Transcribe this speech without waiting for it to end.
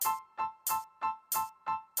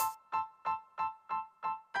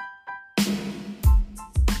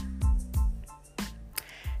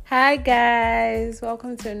Hi guys,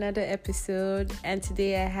 welcome to another episode. And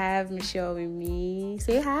today I have Michelle with me.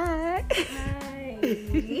 Say hi.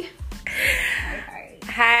 Hi.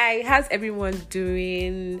 Hi, how's everyone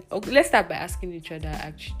doing? Okay, let's start by asking each other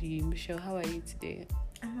actually. Michelle, how are you today?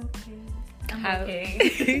 I'm okay.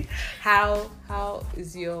 Okay. How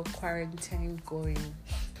is your quarantine going?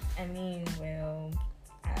 I've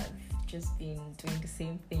just been doing the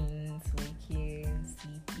same things, waking,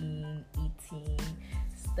 sleeping, eating,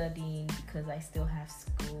 studying because I still have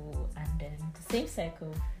school, and then the same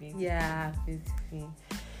cycle. Basically. Yeah, basically.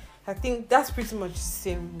 I think that's pretty much the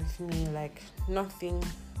same with me. Like nothing.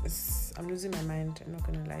 I'm losing my mind. I'm not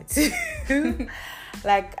gonna lie to you.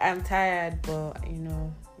 Like I'm tired, but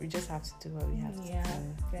we just have to do what we have to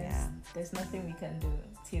do. There's nothing we can do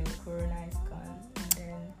till Corona is gone, and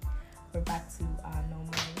then we're back to our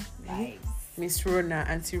normal lives. Miss Rona,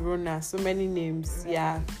 Auntie Rona, so many names. Right.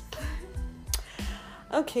 Yeah.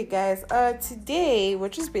 Okay, guys. Today we're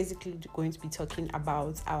just basically going to be talking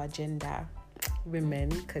about our gender, women,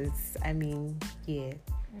 because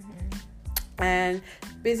and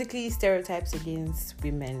basically stereotypes against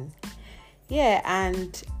women. Yeah,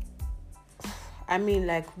 and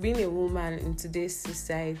being a woman in today's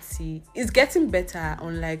society is getting better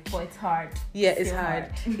on But it's hard. Yeah, it's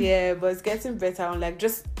hard. Yeah, but it's getting better on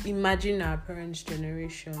just imagine our parents'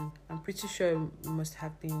 generation. I'm pretty sure it must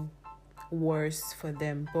have been worse for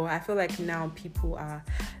them. But I feel like now people are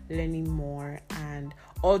learning more, and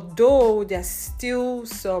although there's still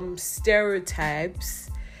some stereotypes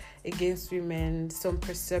against women, some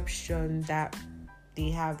perception that they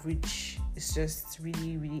have, which is just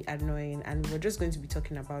really, really annoying, and we're just going to be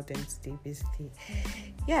talking about them today, basically.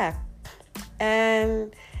 Yeah.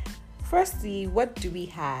 And firstly, what do we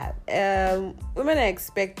have? Women are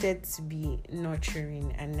expected to be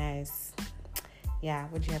nurturing and nice. Yeah,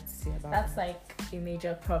 what do you have to say about That's that? like a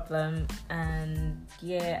major problem, and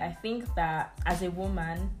I think that as a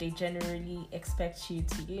woman, they generally expect you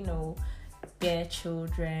to, bear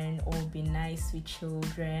children or be nice with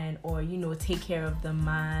children, or take care of the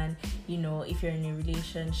man. If you're in a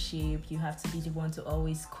relationship, you have to be the one to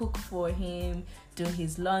always cook for him, do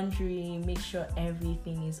his laundry, make sure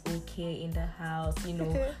everything is okay in the house,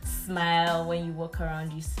 smile when you walk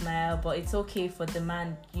around, you smile. But it's okay for the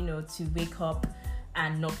man, to wake up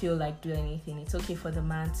and not feel like doing anything. It's okay for the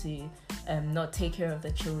man to not take care of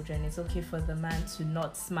the children. It's okay for the man to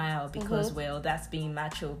not smile because that's being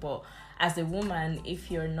macho. But as a woman, if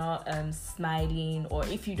you're not smiling, or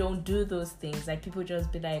if you don't do those things, like people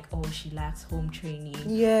just be like, oh, she lacks home training,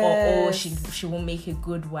 or oh, she won't make a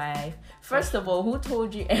good wife. First of all, who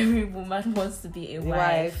told you every woman wants to be a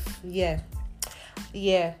wife? Yeah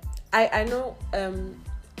I know.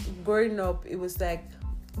 Growing up, it was like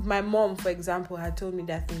my mom, for example, had told me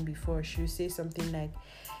that thing before. She would say something like,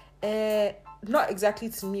 not exactly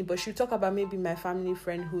to me, but she'll talk about maybe my family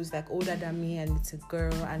friend who's like older than me, and it's a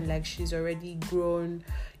girl, and like she's already grown,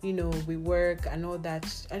 we work and all that,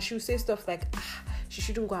 and she'll say stuff like, she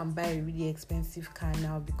shouldn't go and buy a really expensive car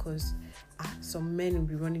now because some men will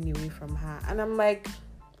be running away from her. And I'm like,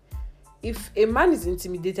 if a man is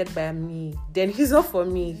intimidated by me, then he's not for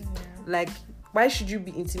me. Like, why should you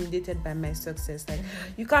be intimidated by my success? Like,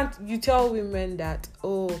 you tell women that,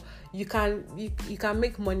 you can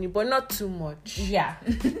make money, but not too much. Yeah.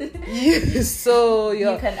 So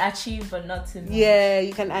you can achieve, but not too much. Yeah,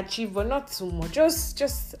 you can achieve, but not too much.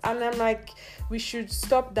 Just, and I'm like, we should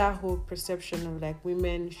stop that whole perception of like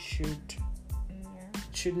women should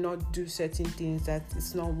not do certain things, that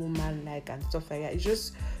it's not woman-like and stuff like that. It's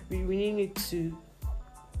just, we really need to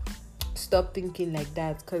stop thinking like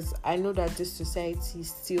that, because I know that this society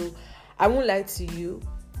still, I won't lie to you,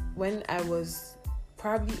 when I was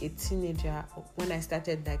probably a teenager, when I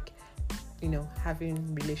started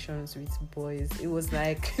having relations with boys, it was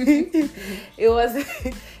like it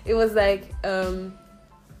was like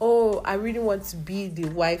I really want to be the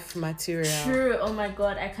wife material. True. Oh my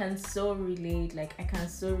god, I can so relate. Like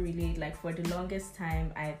for the longest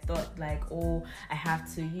time I thought like, I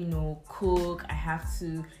have to cook, I have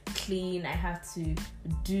to clean, I have to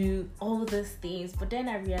do all these things. But then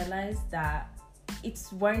I realized that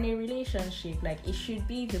we're in a relationship, like it should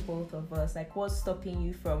be the both of us. Like, what's stopping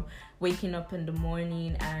you from waking up in the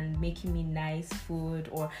morning and making me nice food?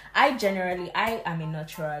 Or I am a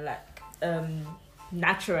natural, like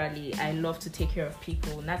naturally I love to take care of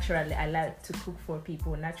people. Naturally I like to cook for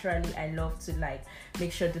people. Naturally I love to like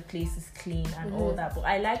make sure the place is clean and all that. But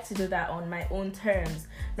I like to do that on my own terms,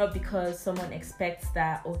 not because someone expects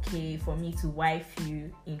that, okay, for me to wife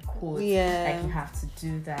you in quotes, like you have to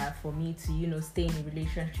do that. For me to, you know, stay in a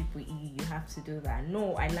relationship with you, you have to do that.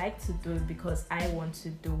 No, I like to do it because I want to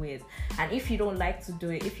do it. And if you don't like to do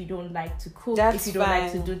it, if you don't like to cook, if you don't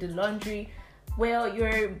like to do the laundry, well, you're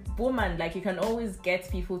a woman. Like, you can always get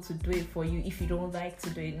people to do it for you if you don't like to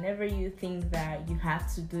do it. Never you think that you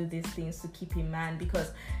have to do these things to keep a man,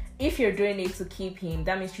 because if you're doing it to keep him,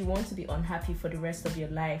 that means you want to be unhappy for the rest of your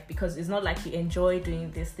life, because it's not like you enjoy doing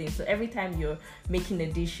this thing. So every time you're making a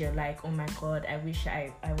dish, you're like, oh my God, I wish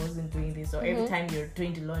I wasn't doing this. Or every time you're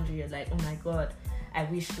doing the laundry, you're like, oh my God, I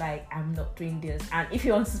wish like I'm not doing this. And if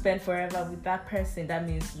you want to spend forever with that person, that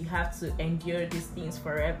means you have to endure these things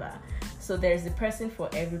forever. So there's a person for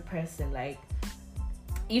every person. Like,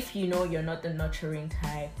 if you know you're not the nurturing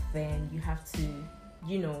type, then you have to,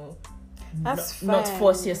 you know, not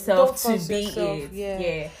force yourself to be it.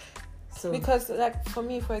 Yeah. So because like for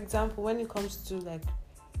me, for example, when it comes to like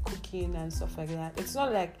cooking and stuff like that, it's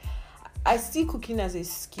not like I see cooking as a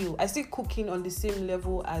skill. I see cooking on the same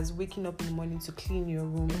level as waking up in the morning to clean your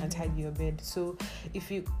room and tidy your bed. So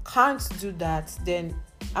if you can't do that, then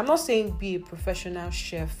I'm not saying be a professional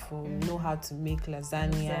chef or know how to make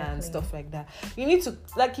lasagna and stuff like that. You need to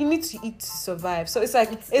eat to survive. So it's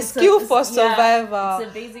like it's a skill for survival.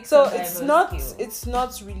 It's a basic so survival skill.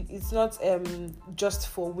 it's not just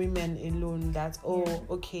for women alone that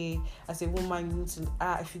okay, as a woman you need to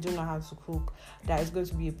if you don't know how to cook, that is going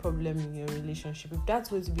to be a problem in your relationship. If that's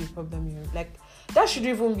going to be a problem in your, like, that should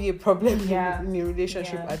even be a problem in your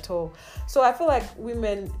relationship at all. So I feel like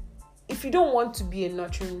women, if you don't want to be a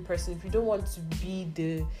nurturing person, if you don't want to be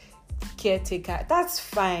the caretaker, that's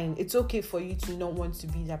fine. It's okay for you to not want to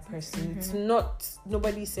be that person. It's not,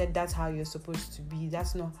 nobody said that's how you're supposed to be.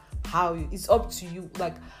 That's not how it's up to you.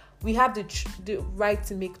 Like, we have the right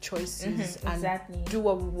to make choices and do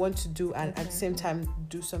what we want to do, and at the same time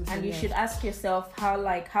do something and you should ask yourself how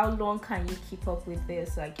long can you keep up with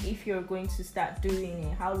this? Like, if you're going to start doing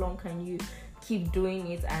it, how long can you keep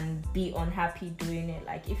doing it and be unhappy doing it?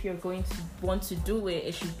 Like, if you're going to want to do it,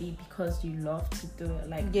 it should be because you love to do it.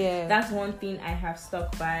 Like, that's one thing I have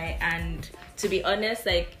stuck by. And to be honest,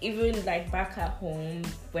 like, even like back at home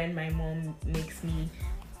when my mom makes me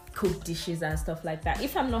cook dishes and stuff like that,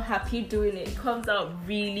 if I'm not happy doing it, it comes out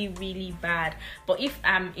really, really bad. But if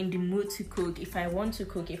I'm in the mood to cook, if I want to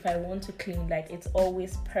cook, if I want to clean, like, it's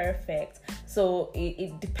always perfect. So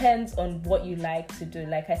it depends on what you like to do.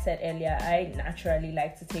 Like I said earlier, I naturally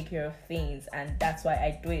like to take care of things, and that's why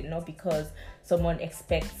I do it, not because someone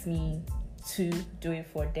expects me to do it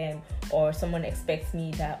for them, or someone expects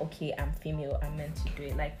me that, okay, I'm female, I'm meant to do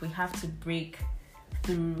it. Like, we have to break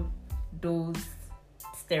through those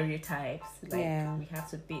stereotypes. Like, we have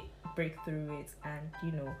to break through it and,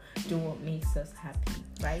 you know, do what makes us happy,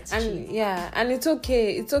 right? And and it's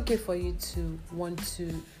okay for you to want to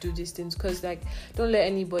do these things, because, like, don't let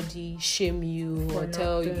anybody shame you or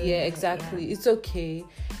tell you it's okay.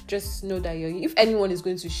 Just know that if anyone is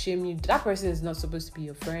going to shame you, that person is not supposed to be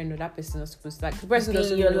your friend, or that person is not supposed to, like, the person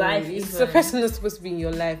doesn't be in your know life. It's the person not supposed to be in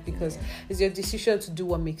your life, because it's your decision to do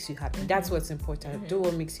what makes you happy. That's what's important. Do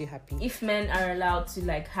what makes you happy. If men are allowed to,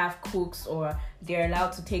 like, have cooks, or they're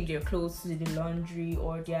allowed to take their clothes to the laundry,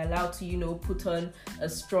 or they're allowed to, you know, put on a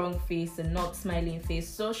strong face and not smiling face,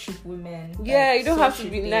 so should women. You don't have to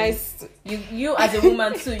be nice. You as a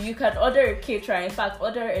woman too, you can order a caterer. In fact,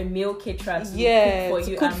 order a male caterer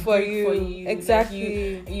to cook for you.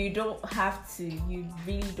 Exactly. Like, you don't have to. You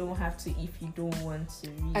really don't have to if you don't want to.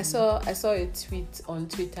 Really. I saw a tweet on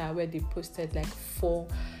Twitter where they posted like 4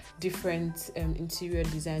 different interior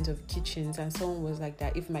designs of kitchens, and someone was like,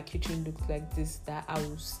 that if my kitchen looked like this, that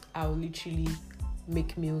I'll literally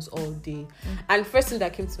make meals all day. And first thing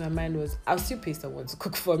that came to my mind was, I'll still pay someone to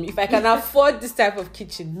cook for me. If I can afford this type of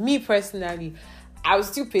kitchen, me personally, I'll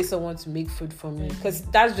still pay someone to make food for me, because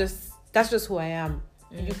that's just who I am.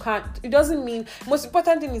 You can't, it doesn't mean, most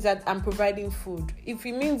important thing is that I'm providing food. If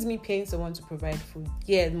it means me paying someone to provide food,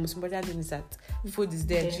 the most important thing is that food is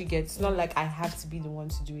there. You get, it's not like I have to be the one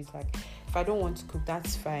to do it. Like, if I don't want to cook,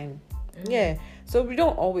 that's fine. So we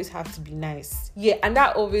don't always have to be nice. And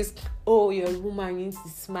that always, you're a woman, you need to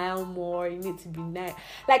smile more, you need to be nice.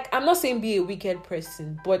 Like, I'm not saying be a wicked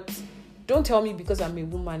person, but don't tell me because I'm a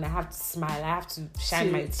woman I have to smile, I have to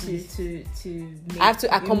shine my teeth, I have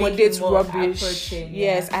to accommodate rubbish.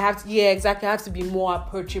 I have to, exactly, I have to be more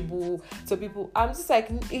approachable to people. I'm just like,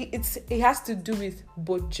 it has to do with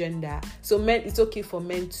both gender. So men, it's okay for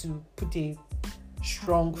men to put a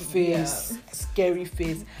strong face, scary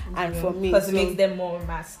face, and for me, because it makes them more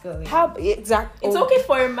masculine. How exactly? It's okay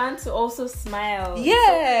for a man to also smile.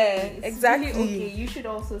 Yeah, it's exactly. Really okay, you should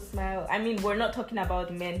also smile. I mean, we're not talking about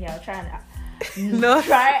the men here. I'll try and No.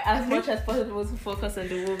 try as much as possible to focus on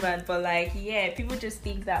the woman, but like, yeah, people just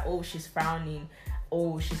think that she's frowning.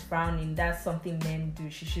 She's frowning. That's something men do.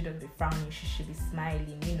 She shouldn't be frowning. She should be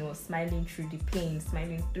smiling. Smiling through the pain,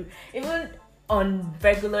 smiling through even on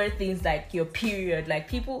regular things like your period. Like,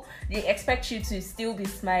 people, they expect you to still be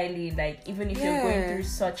smiling, like, even if you're going through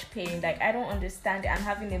such pain. Like, I don't understand it. I'm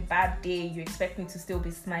having a bad day, you expect me to still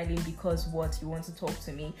be smiling because what? You want to talk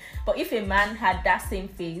to me? But if a man had that same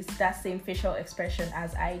face, that same facial expression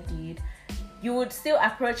as I did, you would still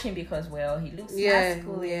approach him because, well, he looks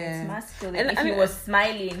masculine. It's masculine. And if he was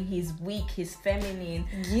smiling, he's weak, he's feminine,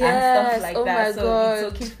 and stuff like that. So God.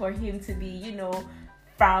 It's okay for him to be,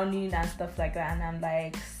 frowning and stuff like that. And I'm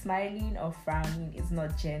like, smiling or frowning is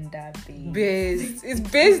not gender based. It's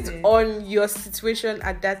based on your situation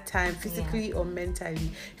at that time, physically or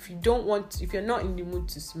mentally. If you're not in the mood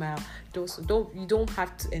to smile, you don't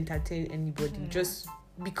have to entertain anybody. Just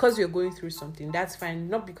because you're going through something, that's fine.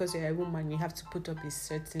 Not because you're a woman, you have to put up a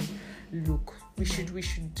certain look. We should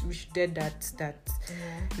dead that.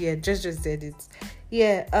 Just dead it.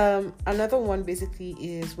 Another one basically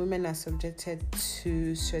is women are subjected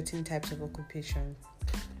to certain types of occupation.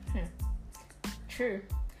 True.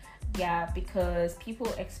 Yeah, because people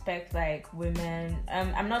expect like women.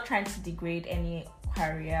 I'm not trying to degrade any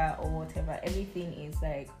career or whatever. Everything is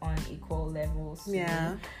like on equal levels.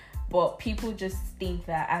 Yeah. But people just think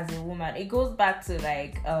that as a woman, it goes back to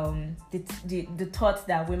like the thought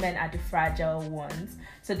that women are the fragile ones.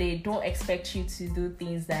 So they don't expect you to do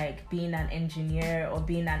things like being an engineer or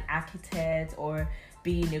being an architect or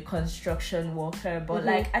being a construction worker. But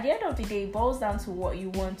like at the end of the day, it boils down to what you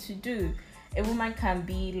want to do. A woman can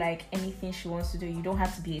be like anything she wants to do. You don't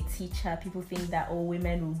have to be a teacher. People think that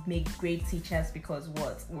women will make great teachers because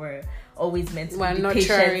we're always meant to be the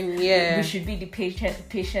patient. We should be the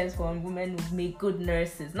patients one. Women will make good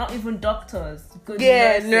nurses, not even doctors.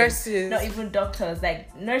 Nurses. Not even doctors.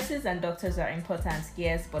 Like, nurses and doctors are important,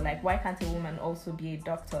 yes, but like, why can't a woman also be a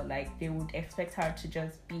doctor? Like, they would expect her to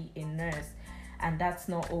just be a nurse. And that's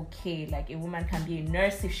not okay. Like, a woman can be a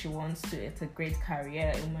nurse if she wants to. It's a great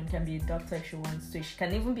career. A woman can be a doctor if she wants to. She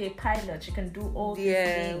can even be a pilot. She can do all these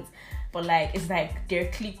things. But like, it's like they're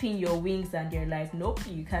clipping your wings and they're like, nope,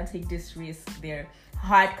 you can't take this risk. They're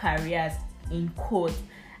hard careers in quotes.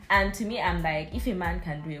 And to me, I'm like, if a man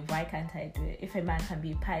can do it, why can't I do it? If a man can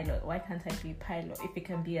be a pilot, why can't I be a pilot? If he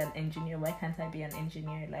can be an engineer, why can't I be an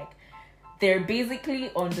engineer? Like, they're basically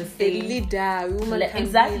on the same leader. Woman can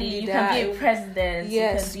exactly. Be a leader. You can be a president.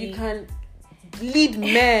 Yes, you can lead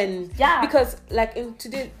men. Because like in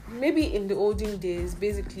today, maybe in the olden days,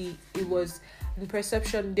 basically it was in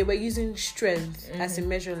perception they were using strength as a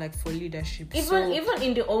measure like for leadership. Even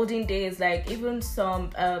in the olden days, like even some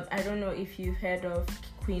I don't know if you've heard of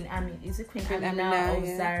Queen Amina of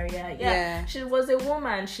Zaria. Yeah, she was a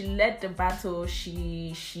woman. She led the battle.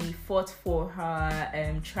 She fought for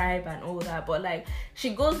her tribe and all that. But like,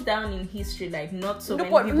 she goes down in history like not so many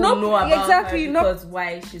people know about her because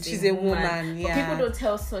why she's a woman. But people don't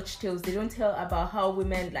tell such tales. They don't tell about how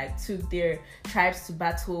women like took their tribes to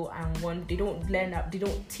battle and won. They don't learn up. They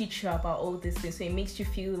don't teach you about all these things. So it makes you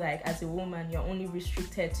feel like as a woman you're only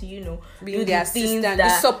restricted to being the assistant, the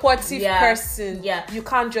supportive person. You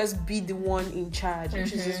can't just be the one in charge,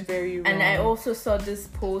 which is just very wrong. And I also saw this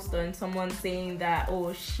post on someone saying that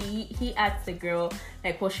he asked the girl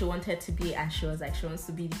like what she wanted to be, and she was like she wants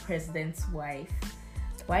to be the president's wife.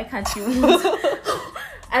 Why can't you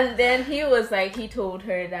and then he was like, he told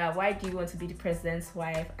her that why do you want to be the president's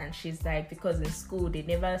wife? And she's like, because in school they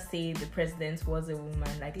never say the president was a woman,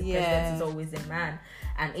 like the president is always a man,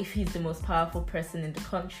 and if he's the most powerful person in the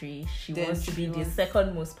country, she wants to be the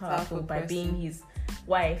second most powerful by being his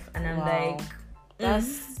wife. And I'm like,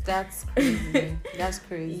 that's crazy. That's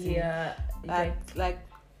crazy. Like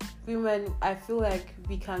women, I feel like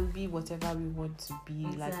we can be whatever we want to be.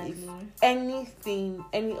 Exactly. Like if anything,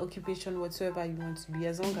 any occupation whatsoever you want to be,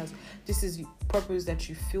 as long as this is the purpose that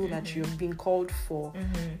you feel that you're being called for,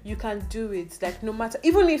 you can do it. Like no matter,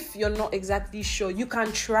 even if you're not exactly sure, you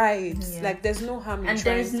can try it. Like there's no harm in trying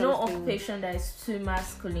something. And there's no occupation that is too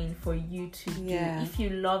masculine for you to do. If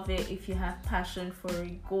you love it, if you have passion for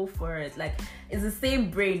it, go for it. Like it's the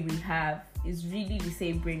same brain we have. It's really the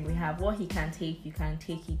same brain we have. What he can take, you can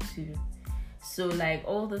take it too. So like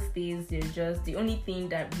all those things, they're just the only thing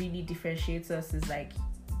that really differentiates us is like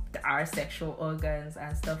our sexual organs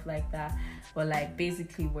and stuff like that. But like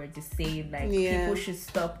basically we're the same. Like people should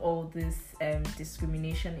stop all this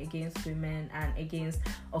discrimination against women and against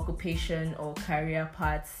occupation or career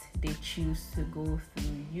paths they choose to go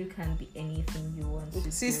through. You can be anything you want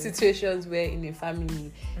to see do. Situations where in a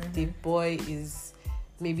family the boy is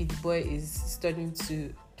studying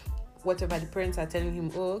to whatever the parents are telling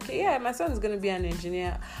him. Oh, okay, yeah, my son is going to be an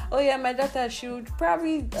engineer. Oh yeah, my daughter, she would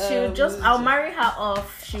probably I'll marry her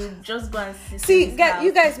off. She'll just go and see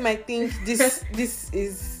you guys might think this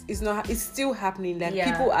is not, it's still happening. Like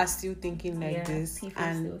people are still thinking like this,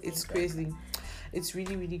 and it's crazy. It's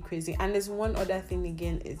really, really crazy. And there's one other thing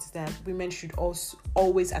again, it's that women should also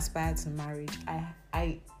always aspire to marriage.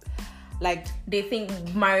 I like, they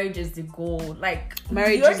think marriage is the goal. Like,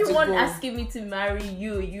 marriage you're the one asking me to marry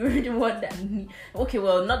you. You're the one that okay,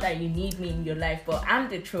 well, not that you need me in your life, but I'm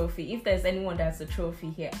the trophy. If there's anyone that's a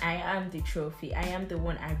trophy here, I am the trophy. I am the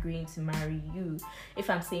one agreeing to marry you. If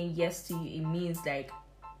I'm saying yes to you, it means like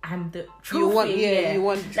I'm the trophy. You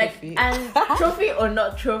want the trophy. Like, and trophy or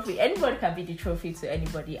not trophy, anybody can be the trophy to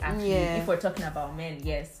anybody, actually. If we're talking about men,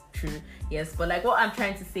 yes, true, yes. But like, what I'm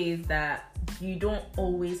trying to say is that you don't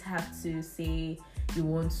always have to say you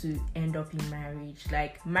want to end up in marriage.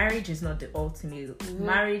 Like, marriage is not the ultimate.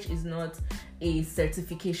 Marriage is not a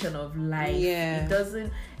certification of life. It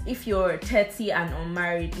doesn't. If you're 30 and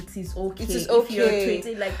unmarried, it is okay. It is okay. If you're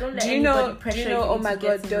 20, like, don't let anybody pressure you. Oh my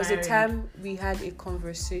God, there was married. a time we had a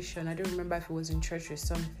conversation. I don't remember if it was in church or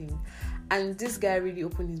something. And this guy really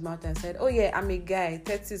opened his mouth and said, oh yeah, I'm a guy.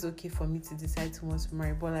 30 is okay for me to decide to want to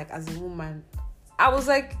marry. But like, as a woman, I was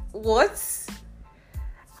like, what?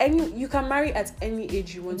 And you can marry at any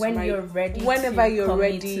age you want to marry. When you're ready. Whenever you're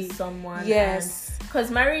ready to someone. Yes. Because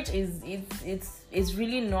marriage is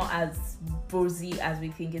really not as rosy as we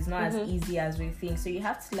think. It's not as easy as we think. So you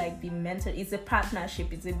have to like be mental. It's a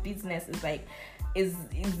partnership. It's a business. It's like is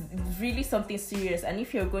really something serious. And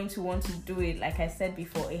if you're going to want to do it, like I said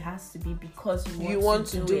before, it has to be because you want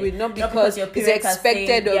to do it, not because your it's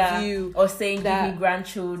expected of you, or saying give me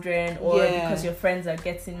grandchildren, or because your friends are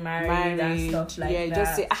getting married and stuff like that.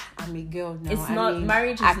 Just say, I'm a girl now. It's not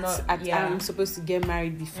marriage. I'm supposed to get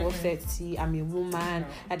married before 30. I'm a woman.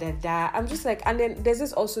 I'm just like, and then there's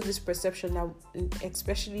this perception that,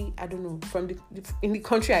 especially, I don't know, in the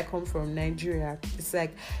country I come from, Nigeria, it's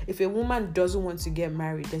like if a woman doesn't want to get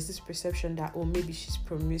married, there's this perception that, oh, maybe she's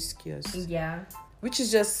promiscuous, which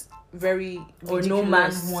is just very ridiculous. Or no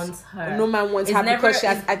man wants her. No man wants her because she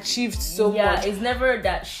has achieved so much. It's never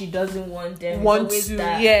that she doesn't want them.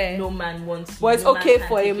 No man wants you. But it's okay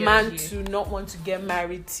for a man to not want to get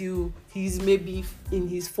married till he's maybe in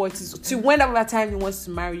his 40s, to whenever time he wants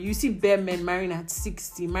to marry. You see bare men marrying at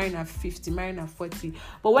 60, marrying at 50, marrying at 40.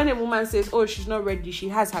 But when a woman says, oh, she's not ready, she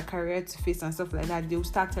has her career to face and stuff like that, they'll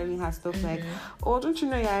start telling her stuff like, oh, don't you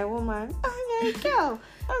know you're a woman? Oh, you're a girl.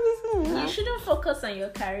 You shouldn't focus on your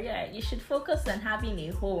career. You should focus on having a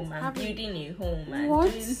home and building a home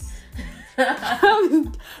and doing...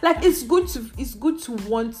 Like, it's good to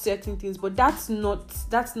want certain things, but that's not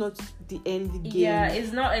the end game.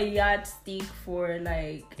 It's not a yardstick for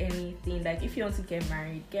like anything. Like, if you want to get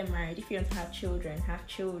married. If you want to have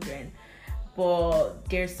children. But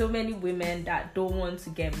there's so many women that don't want to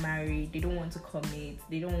get married. They don't want to commit.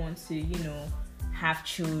 They don't want to, have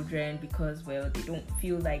children because, well, they don't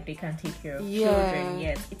feel like they can take care of children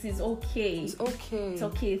yet. It is okay. It's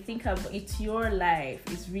okay. Think about it's your life.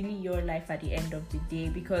 It's really your life at the end of the day,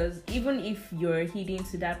 because even if you're heeding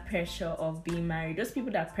to that pressure of being married, those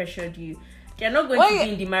people that pressured you, they're not going to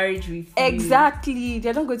be in the marriage with you. Exactly.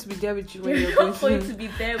 They're not going to be there with you when you're not going to be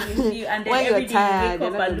there with you. And then every day you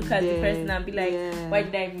wake up and look at the person and be like, why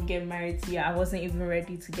did I even get married to you? I wasn't even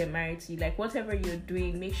ready to get married to you. Like, whatever you're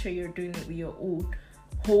doing, make sure you're doing it with your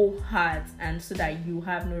whole heart, and so that you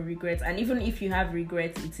have no regrets. And even if you have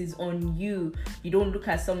regrets, it is on you. You don't look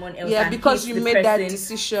at someone else because you made that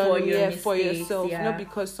decision for yourself, not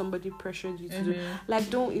because somebody pressured you to do. Like,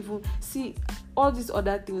 don't even see all these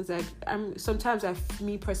other things. Like, sometimes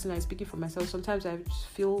me personally, speaking for myself, sometimes I just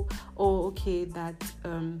feel, that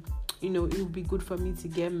it would be good for me to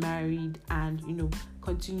get married and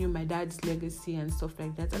continue my dad's legacy and stuff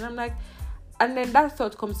like that. And I'm like, and then that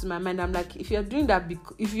thought comes to my mind. I'm like, if you're doing that,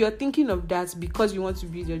 if you're thinking of that because you want to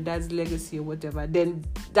build your dad's legacy or whatever, then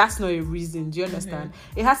that's not a reason. Do you understand?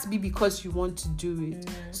 It has to be because you want to do it.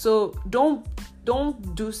 So don't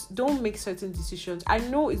make certain decisions. I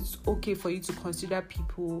know it's okay for you to consider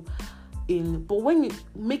people but when you're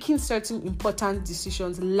making certain important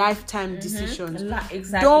decisions, lifetime decisions,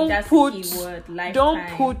 don't put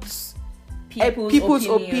people's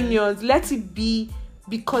opinions. Let it be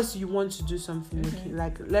because you want to do something, okay?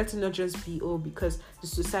 Like, let it not just be, because the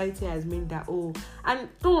society has made that, and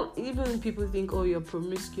don't even people think, you're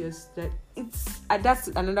promiscuous, that it's that's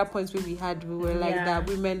another point where we were like that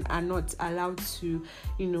women are not allowed to,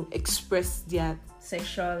 express their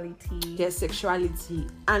sexuality,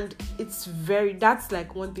 and that's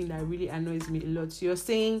like one thing that really annoys me a lot. So you're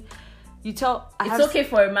saying, it's okay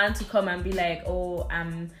for a man to come and be like,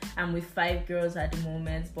 I'm with 5 girls at the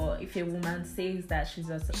moment, but if a woman says that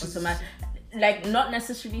she's automatic, like, not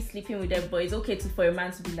necessarily sleeping with them, but it's okay for a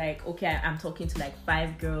man to be like, okay, I'm talking to like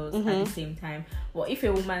 5 girls at the same time. But if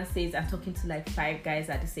a woman says I'm talking to like 5 guys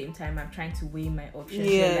at the same time, I'm trying to weigh my options.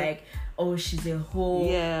 You're like, she's a hoe.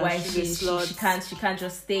 Why she can't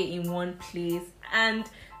just stay in one place. And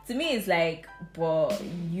to me, it's like, but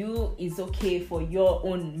it's okay for your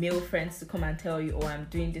own male friends to come and tell you, I'm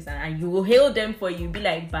doing this, and you will hail them for you, be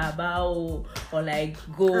like Baba, or like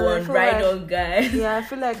go on, ride on, guys. Yeah, I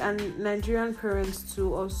feel like, and Nigerian parents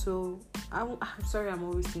too also. I'm sorry, I'm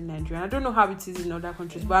always saying Nigerian. I don't know how it is in other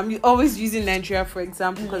countries, but I'm always using Nigeria for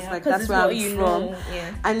example, because that's where I'm from.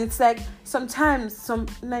 Yeah. And it's like, sometimes some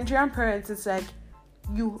Nigerian parents, it's like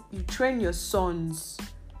you train your sons.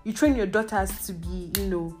 You train your daughters to be,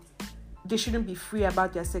 they shouldn't be free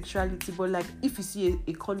about their sexuality. But like, if you see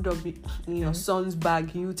a condom in your son's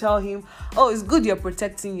bag, you tell him, it's good, you're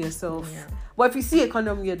protecting yourself. Yeah. But if you see a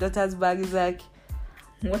condom in your daughter's bag, it's like,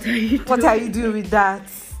 what are you doing with that?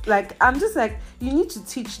 Like, I'm just like, you need to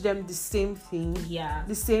teach them the same thing,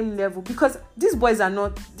 the same level, because these boys are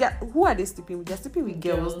not. Who are they sleeping with? They're sleeping with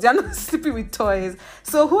girls. They're not sleeping with toys.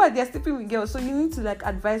 So who are they sleeping with? Girls. So you need to like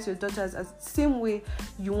advise your daughters as the same way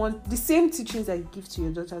you want the same teachings that you give to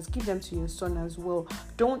your daughters. Give them to your son as well.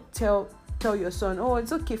 Don't tell your son,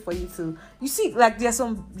 it's okay for you to. You see, like there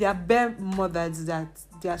are bare mothers that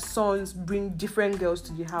their sons bring different girls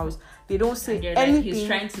to the house. They don't say anything. Like, he's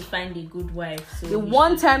trying to find a good wife. So the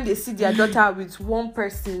one time they see their daughter with one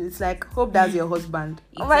person, it's like, hope that's your husband.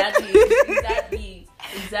 Exactly.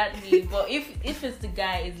 But if it's the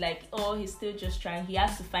guy, it's like, he's still just trying. He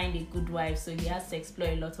has to find a good wife, so he has to explore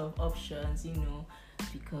a lot of options,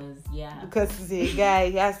 because he's a guy,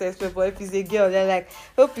 he has to explore. But if he's a girl, they're like,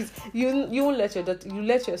 hope you won't let your daughter, you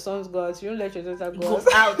let your sons go out, you won't let your daughter go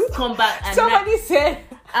out, come back. And somebody said,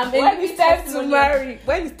 when it's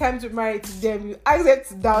time to marry to them, you ask them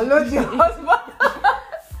to download your husband.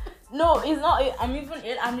 No, it's not. I'm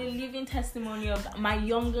a living testimony of that. My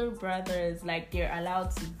younger brothers, like, they're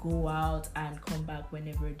allowed to go out and come back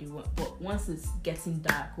whenever they want. But once it's getting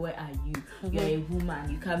dark, where are you? You're a woman.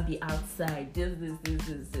 You can't be outside. This.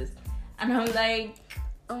 And I'm like,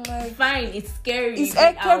 fine. It's scary. It's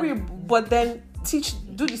scary, but then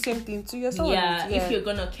do the same thing to your son. Yeah, if you're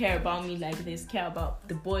gonna care about me like this, care about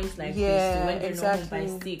the boys like this. So when they're not home by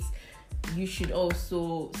 6. You should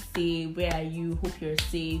also say, where are you? Hope you're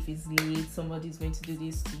safe. It's late. Somebody's going to do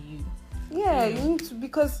this to you. Yeah, you need to,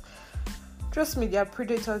 because trust me, there are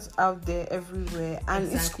predators out there everywhere, and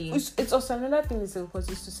it's also another thing is because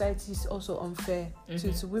the society is also unfair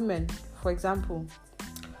to women. For example,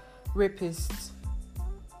 rapists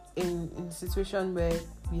in a situation where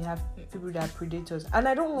we have people that are predators, and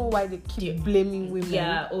I don't know why they keep blaming women.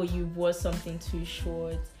 Yeah, or you wore something too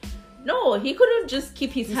short. No, he couldn't just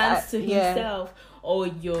keep his hands to himself. Or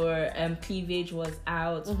your cleavage was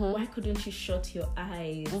out. Why couldn't you shut your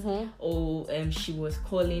eyes? Or she was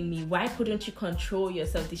calling me. Why couldn't you control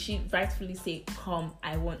yourself? Did she rightfully say, come,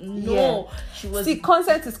 I want? No, she was. See,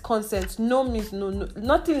 consent is consent. No means no.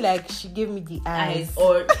 Nothing like she gave me the eyes.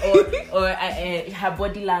 Or her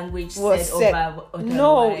body language was said over.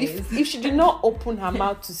 No, if she did not open her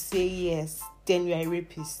mouth to say yes, then you're a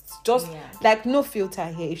rapist. Just like, no filter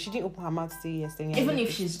here. If she didn't open her mouth to say yes, then even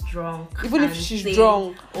if she's drunk,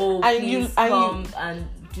 and you come and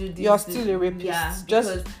do this, you're still a rapist.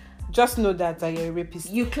 Just know that you're a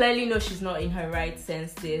rapist. You clearly know she's not in her right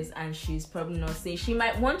senses, and she's probably not saying. She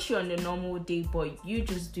might want you on a normal day, but you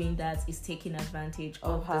just doing that is taking advantage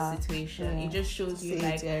of the situation. It just shows you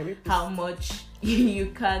how much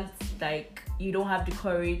you can't, you don't have the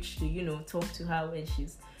courage to talk to her when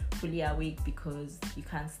she's fully awake, because you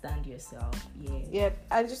can't stand yourself.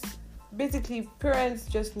 I just basically, parents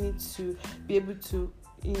just need to be able to,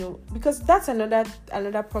 because that's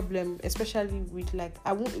another problem, especially with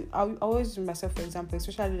I always use myself for example,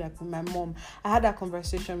 especially with my mom. I had that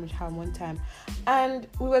conversation with her one time, and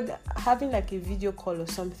we were having a video call or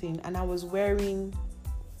something, and I was wearing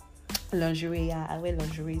lingerie. I wear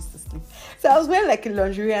lingerie to sleep, so I was wearing a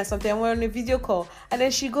lingerie or something, and we're on a video call, and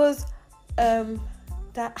then she goes,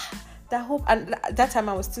 that hope, and that time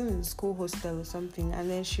I was still in school hostel or something, and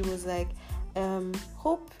then she was like,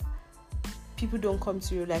 hope people don't come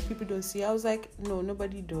to you, like people don't see. I was like, no,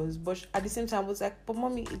 nobody does. But at the same time, I was like, but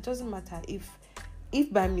mommy, it doesn't matter if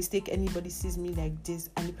by mistake anybody sees me like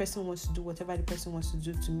this and the person wants to do whatever the person wants to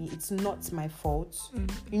do to me, it's not my fault.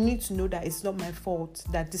 You need to know that it's not my fault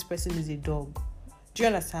that this person is a dog. Do you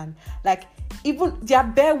understand? Like, even there are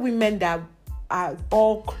bare women that are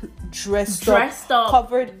all dressed up,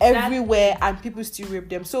 covered everywhere, and people still rape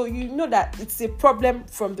them. So you know that it's a problem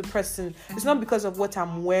from the person. It's not because of what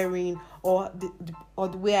I'm wearing or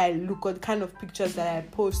the way I look or the kind of pictures that I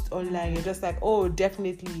post online. You're just like, oh,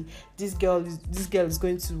 definitely this girl is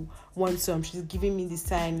going to want some. She's giving me the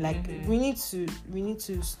sign. Like, we need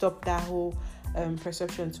to stop that whole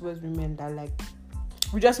perception towards women that, like,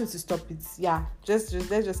 we just need to stop it. Yeah, just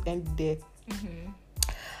let's just end there.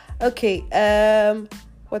 Okay,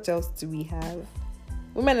 what else do we have?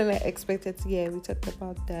 Women are not expected to, we talked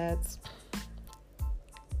about that.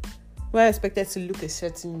 We're expected to look a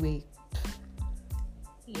certain way.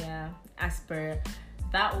 Yeah, as per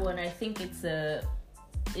that one, I think it's a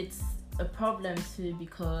problem too,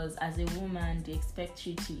 because as a woman they expect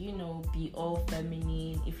you to, be all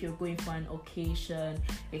feminine. If you're going for an occasion,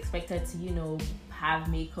 you're expected to,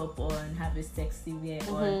 have makeup on, have a sexy wear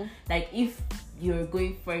on. Like, if you're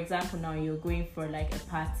going, for example, now you're going for like a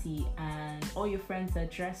party and all your friends are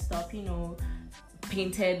dressed up,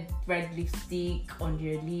 painted red lipstick on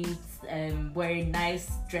your lips, wearing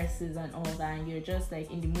nice dresses and all that, and you're just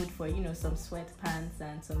like in the mood for some sweatpants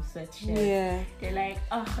and some sweatshirts. They're like,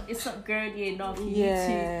 oh, it's not girly enough.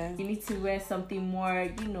 You need to wear something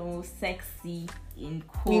more sexy in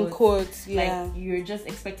quotes. Like, you're just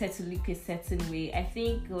expected to look a certain way. I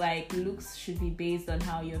think like looks should be based on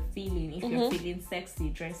how you're feeling. If you're feeling sexy,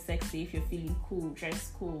 dress sexy. If you're feeling cool,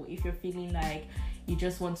 dress cool. If you're feeling like you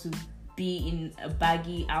just want to be in a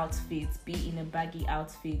baggy outfit.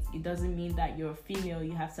 It doesn't mean that you're female,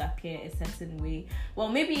 you have to appear a certain way. Well,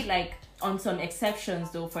 maybe like on some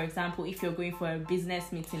exceptions though. For example, if you're going for a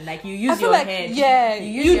business meeting, like you use your head.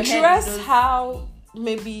 You dress how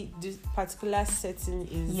maybe this particular setting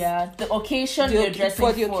is. The occasion you're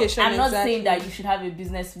dressing for. Occasion, I'm not saying that you should have a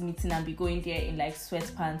business meeting and be going there in like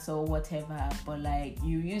sweatpants or whatever, but like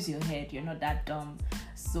you use your head. You're not that dumb,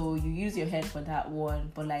 so you use your head for that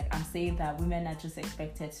one. But like, I'm saying that women are just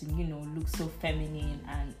expected to look so feminine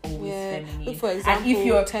and always feminine. For example,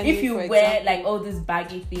 and if you wear like all these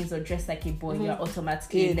baggy things or dress like a boy, you're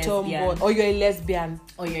automatically a lesbian, tomboy, or you're a lesbian,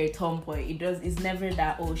 or you're a tomboy. It's never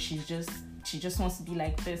that, oh, she just wants to be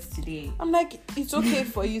like this today. I'm like, it's okay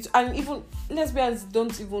for you to, and even lesbians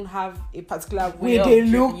don't even have a particular way they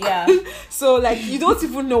look. So like, you don't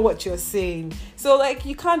even know what you're saying. So like,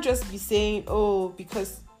 you can't just be saying, oh,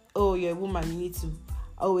 because you're a woman, you need to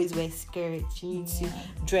always wear skirts, you need to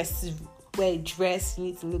wear a dress, you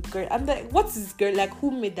need to look good. I'm like, what is girl? Like,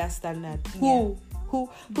 who made that standard? Who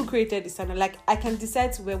created the standard? Like, I can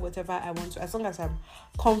decide to wear whatever I want to, as long as I'm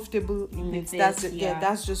comfortable in it.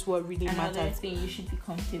 That's just what really matters. Another thing, you should be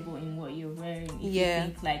comfortable in what you're wearing. If you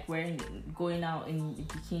think like going out in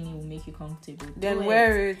a bikini will make you comfortable, then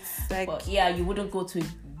wear it. Like, but you wouldn't go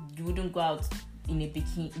out in a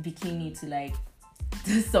bikini to like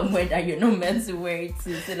somewhere that you're not meant to wear it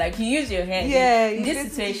to. So like, you use your head. In this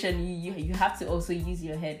situation, you have to also use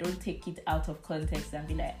your head. Don't take it out of context and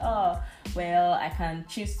be like, oh, well, I can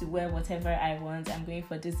choose to wear whatever I want. I'm going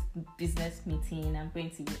for this business meeting. I'm going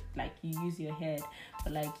to, like, you use your head.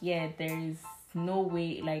 But like, there is no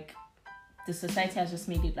way, like, the society has just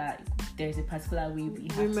made it like there's a particular way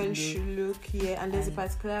women should look, and there's a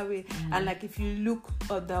particular way, and like, if you look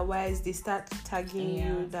otherwise, they start tagging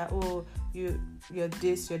you that, oh, you're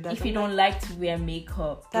this, you're that. If you don't like to wear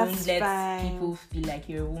makeup, don't let people feel like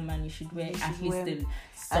you're a woman. You should wear at least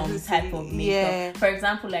some type of makeup. For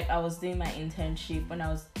example, like, I was doing my internship. When I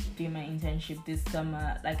was doing my internship this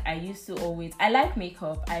summer, like, I used to always, I like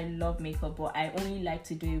makeup, I love makeup, but I only like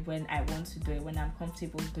to do it when I want to do it, when I'm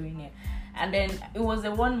comfortable doing it. And then it was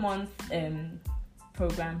a 1 month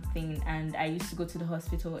program thing, and I used to go to the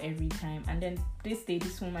hospital every time. And then this day,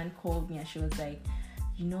 this woman called me and she was like,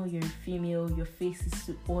 you're a female, your face is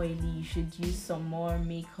too oily, you should use some more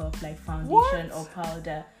makeup, like foundation or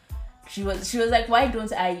powder. She was like, why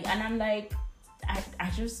don't I? And I'm like,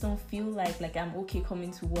 I just don't feel like I'm okay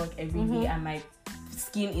coming to work every day and my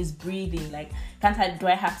skin is breathing. Like, do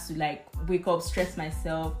I have to like wake up, stress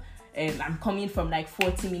myself? I'm coming from like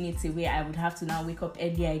 40 minutes away. I would have to now wake up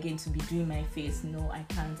earlier again to be doing my face. No, I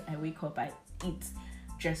can't. I wake up, I eat,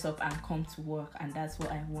 dress up and come to work, and that's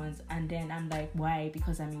what I want. And then I'm like, why?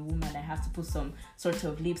 Because I'm a woman, I have to put some sort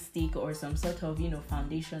of lipstick or some sort of,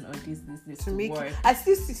 foundation or this to make work. I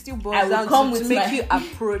still boils down to make you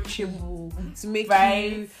approachable, to make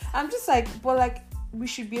you. I'm just like, but like, we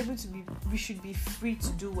should be free to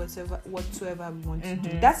do whatsoever we want to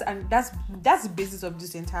do. That's the basis of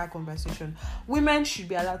this entire conversation. Women should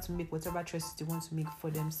be allowed to make whatever choices they want to make for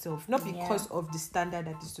themselves, not because of the standard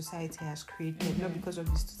that the society has created, not because of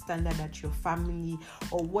the standard that your family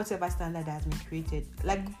or whatever standard that has been created.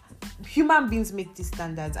 Like, human beings make these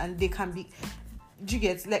standards, and they can be, do you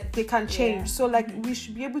get, like, they can change. So like, we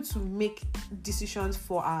should be able to make decisions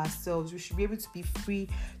for ourselves. We should be able to be free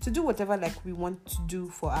to do whatever like we want to do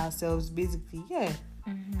for ourselves, basically.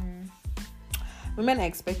 Women are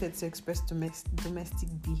expected to express domestic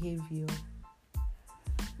behavior.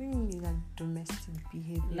 What do you mean, like, domestic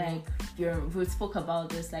behavior? Like, we spoke about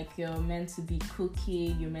this, like, you're meant to be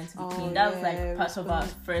cooking, you're meant to be clean. That was like part of our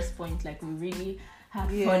first point. Like, we really had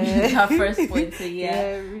fun with our first point. So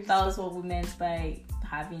that was what we meant by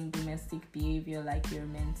having domestic behavior. Like, you're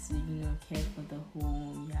meant to, care for the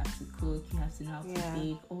home, you have to cook, you have to know how to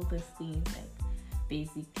bake, all those things, like,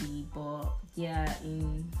 basically. But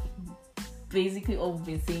in basically all we've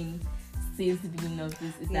been saying since the beginning of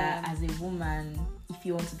this is that as a woman, if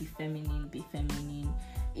you want to be feminine, be feminine.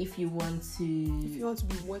 If you want to be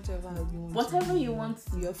whatever you want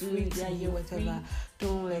to you're do, free to be whatever. Free.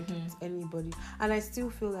 Don't let anybody. And I still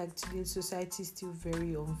feel like today society is still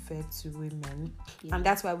very unfair to women, and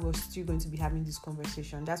that's why we're still going to be having this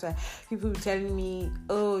conversation. That's why people are telling me,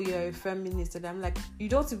 "Oh, you're a feminist," and I'm like, you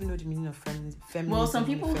don't even know the meaning of feminism. Well, some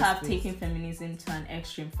people have taken feminism to an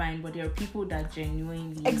extreme, fine, but there are people that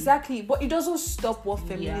genuinely but it doesn't stop what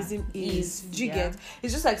feminism is. Do you get?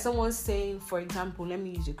 It's just like someone saying, for example, let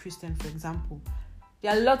me use a Christian for example.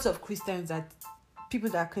 There are lots of Christians that people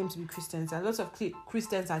that claim to be Christians, and lots of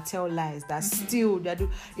Christians that tell lies, that steal, that do.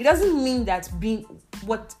 It doesn't mean that being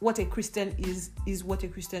what a Christian is what a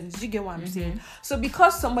Christian is. Do you get what I'm saying? So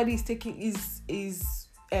because somebody is taking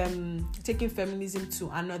taking feminism to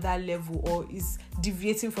another level, or is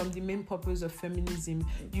deviating from the main purpose of feminism,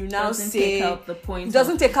 you now say it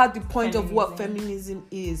doesn't take out the point of what feminism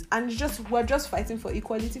is. And we're just fighting for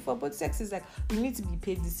equality for both sexes. Like, we need to be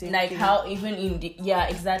paid the same like thing. How even in the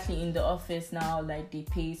in the office now, like, they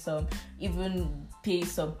pay some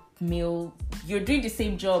male, you're doing the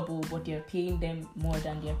same job, but you're paying them more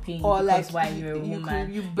than they're paying you, or because like, why you're a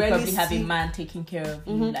woman, you probably have a man taking care of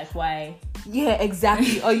you. Like, why? Yeah,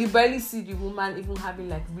 exactly. Or you barely see the woman even having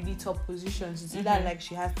like really top positions. You see that, like,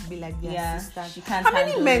 she has to be like the assistant. She can't. How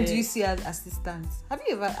many men do you see as assistants?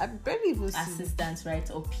 I've barely even seen assistants, right?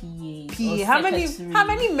 Or PAs. PA. How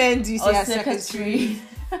many men do you see as secretary?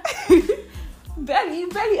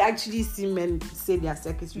 Barely actually see men say they are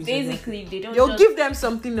secretaries. Basically, they'll give them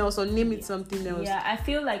something else or name it something else. Yeah, I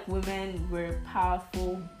feel like women were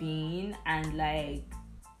powerful being, and like,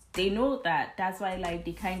 they know that. That's why, like,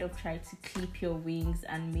 they kind of try to clip your wings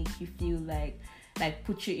and make you feel like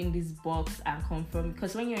put you in this box and confirm.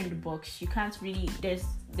 Because when you're in the box, you can't really, there's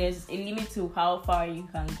a limit to how far you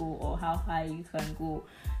can go or how high you can go.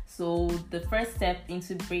 So the first step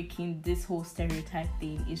into breaking this whole stereotype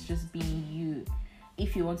thing is just being you.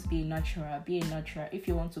 If you want to be a nurturer, be a nurturer. If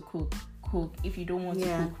you want to cook. If you don't want to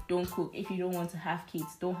cook, don't cook. If you don't want to have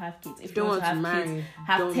kids, don't have kids. If you want to have kids,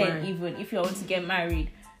 have 10 marry. Even. If you want to get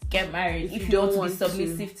married, get married. If you want to be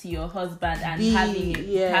submissive to your husband and have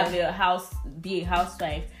a house, be a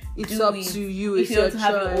housewife, it's up to you. If you want to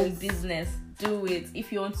have your own business, do it.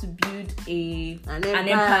 If you want to build an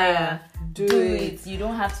empire, do it. You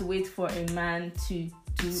don't have to wait for a man to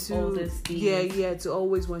do all this things. To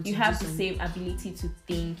always want to. You have the same ability to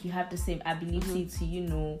think. You have the same ability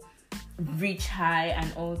to, reach high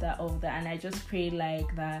and all that. And I just pray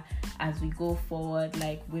like that as we go forward,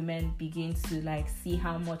 like, women begin to like see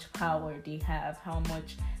how much power they have, how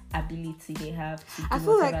much ability they have to do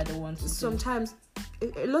whatever they want to sometimes,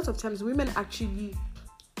 a lot of times, women actually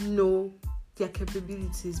know their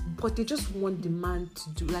capabilities, but they just want the man to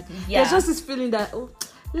do. Like, there's just this feeling that,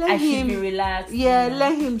 let him be relaxed.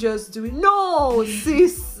 Let him just do it. No,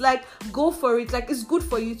 sis, like, go for it. Like, it's good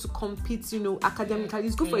for you to compete, academically.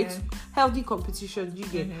 It's good for you to healthy competition. You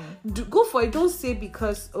get go for it. Don't say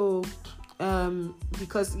because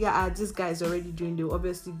this guy is already doing. They'll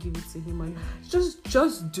obviously give it to him. And just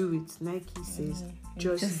do it. Nike says,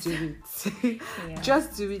 just do it.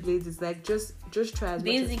 Just do it, ladies. Like, just try.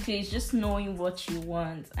 Basically, it's just knowing what you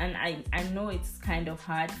want, and I know it's kind of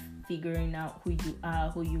hard figuring out who you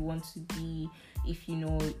are, who you want to be, if you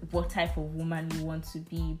know what type of woman you want to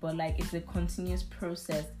be, but like, it's a continuous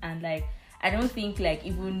process. And like, I don't think like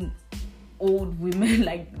even old women,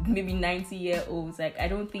 like maybe 90-year-olds, like I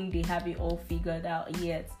don't think they have it all figured out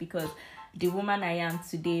yet, because the woman I am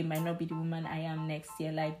today might not be the woman I am next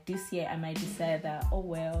year. Like this year I might decide that, oh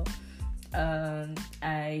well,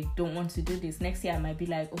 I don't want to do this. Next year I might be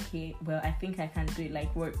like, okay, well, I think I can do it.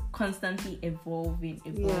 Like we're constantly evolving.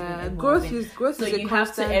 Growth is so a you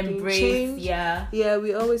have to embrace change. Yeah,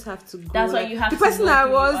 we always have to grow. That's why you have the to person know I who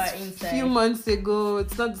you was are a inside. few months ago,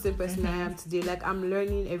 it's not the same person I am today. Like I'm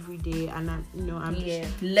learning every day, and I'm learn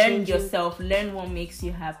changing. yourself, learn what makes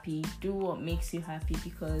you happy, do what makes you happy,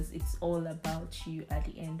 because it's all about you at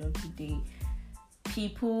the end of the day.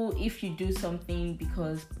 People, if you do something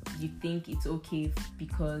because you think it's okay,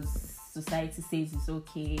 because society says it's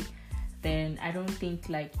okay, then I don't think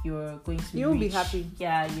like you're going to you'll be happy.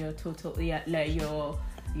 Your total like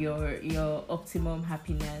your optimum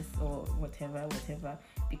happiness or whatever,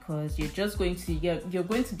 because you're just going to you're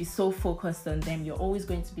going to be so focused on them. You're always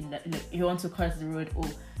going to be like you want to cross the road, oh,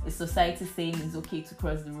 is society saying it's okay to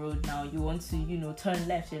cross the road now? You want to, turn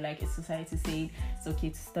left. You're like, is society saying it's okay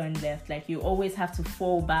to turn left? Like you always have to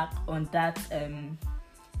fall back on that.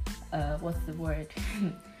 What's the word?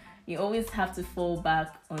 You always have to fall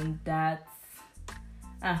back on that.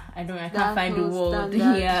 I can't find the word.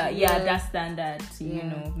 That standard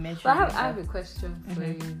to measure. But I have a question for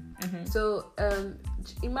you. Mm-hmm. So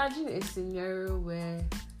imagine a scenario where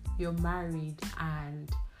you're married and,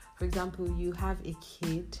 for example, you have a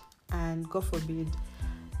kid, and God forbid,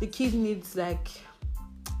 the kid needs like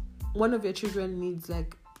one of your children needs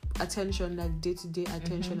like attention, like day-to-day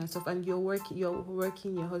attention and stuff, and you're working, your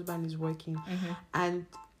husband is working, and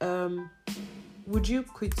would you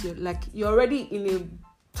quit you're already in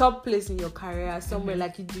a top place in your career somewhere,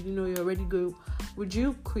 like you didn't know you're already going, would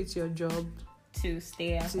you quit your job to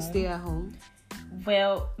stay at home?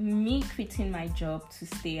 Well, me quitting my job to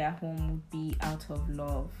stay at home would be out of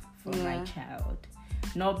love for my child,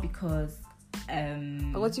 not because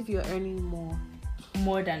but what if you're earning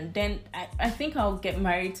more than, then I think I'll get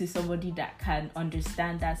married to somebody that can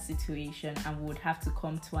understand that situation and would have to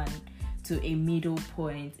come to a middle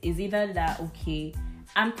point. Is either that, okay,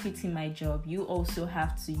 I'm quitting my job, you also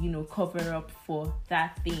have to cover up for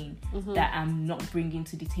that thing that I'm not bringing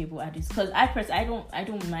to the table at this, because I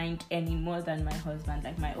don't mind any more than my husband.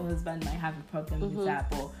 Like my husband might have a problem with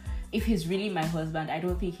that, but if he's really my husband, I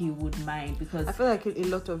don't think he would mind, because I feel like a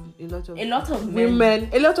lot of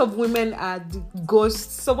women are the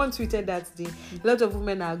ghosts. Someone tweeted that today. A lot of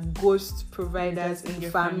women are ghost providers in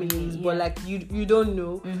families, but like you don't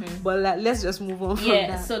know. But like, let's just move on from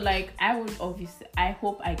that. So like I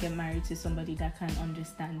hope I get married to somebody that can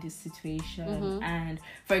understand this situation. And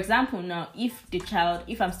for example, now if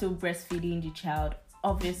I'm still breastfeeding the child,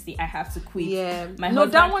 obviously I have to quit.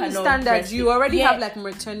 That one is standard. You already have like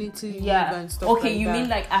maternity leave and stuff. Okay, you mean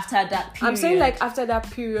like after that period? I'm saying like after that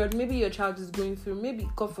period, maybe your child is going through, maybe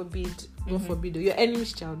God forbid, your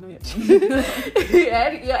enemy's child, not your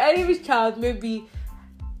child. your enemy's child maybe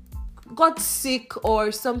got sick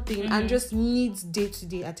or something and just needs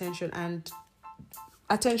day-to-day attention and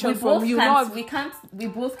attention from you. We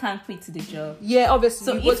both can't quit the job. Yeah, obviously.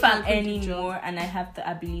 So if I'm earning more and I have the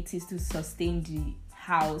abilities to sustain the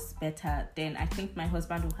house better, then I think my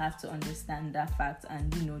husband will have to understand that fact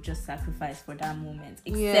and just sacrifice for that moment.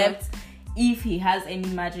 Except if he has any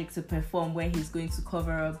magic to perform where he's going to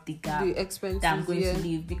cover up the gap, the expenses that I'm going to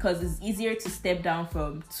leave, because it's easier to step down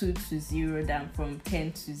from 2 to 0 than from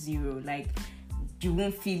 10 to 0. Like you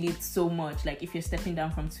won't feel it so much like if you're stepping down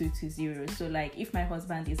from 2 to 0. So like if my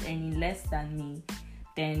husband is earning less than me,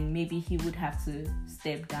 then maybe he would have to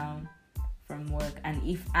step down from work, and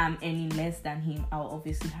if I'm earning less than him, I'll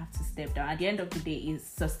obviously have to step down. At the end of the day, is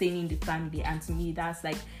sustaining the family, and to me that's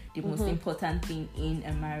like the most important thing in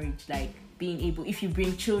a marriage. Like being able, if you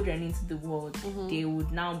bring children into the world, they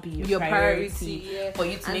would now be your priority for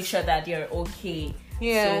you to make sure that they're okay.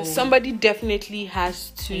 So, somebody definitely has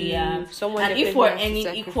to. Someone, and if we're any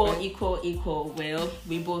equal, well,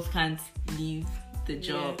 we both can't leave the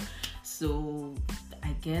job. So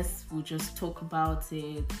I guess we'll just talk about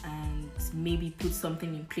it and maybe put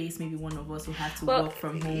something in place. Maybe one of us will have to work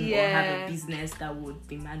from home or have a business that would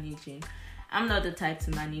be managing. I'm not the type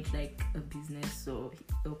to manage like a business, so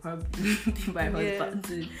it'll probably be my husband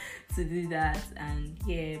to do that. And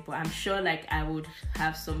but I'm sure like I would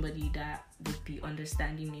have somebody that would be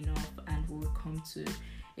understanding enough and would come to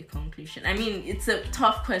a conclusion. I mean, it's a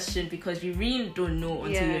tough question because you really don't know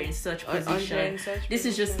until you're in such position. This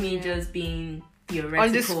is just me just being theoretical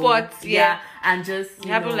on the spot, and just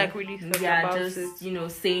you haven't like really thought about just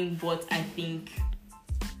it. Saying what I think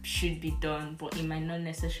should be done, but it might not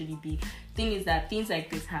necessarily be. Thing is that things like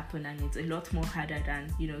this happen, and it's a lot more harder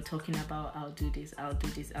than, you know, talking about I'll do this.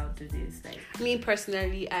 Like, me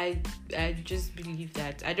personally, I just believe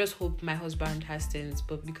that, I just hope my husband has sense,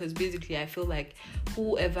 but because basically I feel like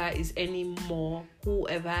whoever is any more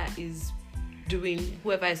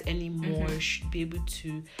should be able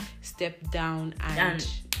to step down and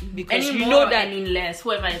because any you more know or that any less,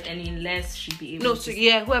 whoever is any less should be able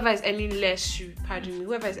whoever is any less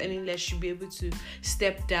should be able to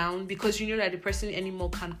step down, because you know that the person anymore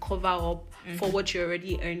can cover up for what you're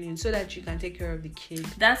already earning, so that you can take care of the kid.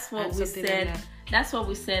 That's what we said. Like that. That's what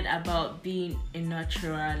we said about being a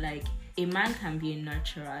nurturer. Like, a man can be a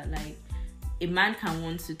nurturer. Like, a man can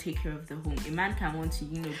want to take care of the home. A man can want to,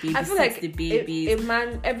 you know, babysit I feel like the babies. A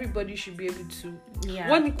man, everybody should be able to.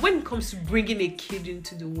 Yeah. When it comes to bringing a kid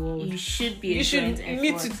into the world, you should be. You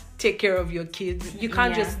need to take care of your kids. You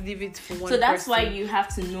can't just leave it for one person. So that's why you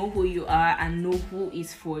have to know who you are and know who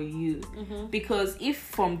is for you. Mm-hmm. Because if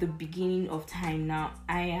from the beginning of time now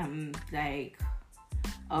I am like,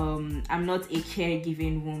 I'm not a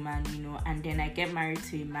caregiving woman, you know, and then I get married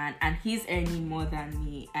to a man and he's earning more than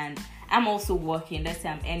me, and I'm also working, let's say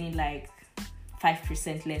I'm earning like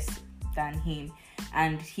 5% less than him,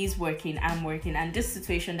 and he's working, I'm working, and this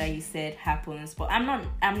situation that you said happens, but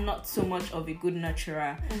I'm not so much of a good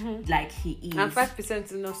nurturer like he is. And 5%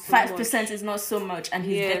 is not so 5% is not so much, and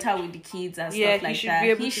he's better with the kids and stuff like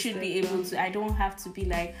that. He should be able to. I don't have to be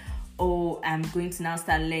like, oh, I'm going to now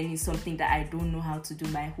start learning something that I don't know how to do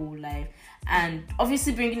my whole life. And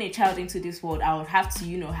obviously bringing a child into this world, I would have to,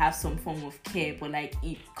 you know, have some form of care, but like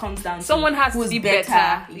it comes down to someone has to be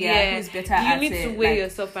better. Who's better. You need to weigh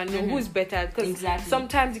yourself and know who's better, because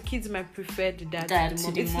sometimes the kids might prefer the dad to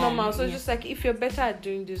the mom. It's normal. So it's just like, if you're better at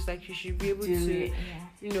doing this, like, you should be able to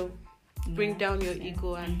you know, bring down your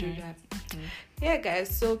ego and do that. Yeah, guys,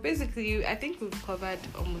 so basically I think we've covered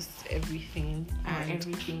almost everything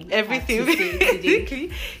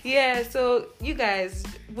basically. Yeah, so you guys,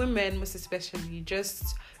 women most especially,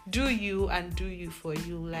 just do you and do you for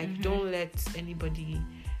you. Like, don't let anybody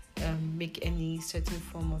make any certain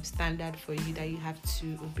form of standard for you that you have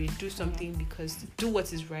to obey. Do something because do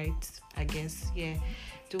what is right, I guess.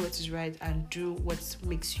 Do what is right and do what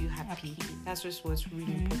makes you happy. That's just what's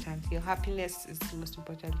really important. Your happiness is the most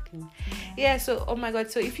important thing. So oh my god,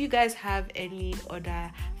 so if you guys have any other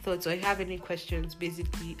thoughts or you have any questions,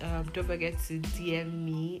 basically don't forget to DM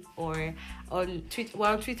me or on Twitter. We're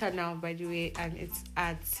on Twitter now, by the way, and it's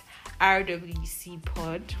at RWC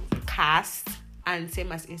Podcast. And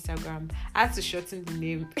same as Instagram. I had to shorten the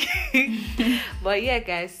name. But yeah,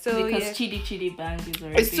 guys, so because Chidi Bang is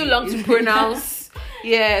already, it's too long to pronounce.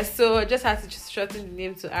 So I just had to just shorten the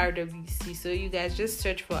name to RWC. So you guys just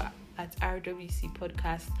search for at RWC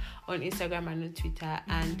Podcast on Instagram and on Twitter,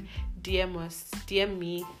 and DM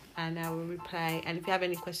me and I will reply. And if you have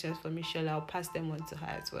any questions for Michelle, I'll pass them on to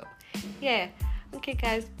her as well. Okay,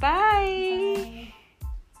 guys, bye.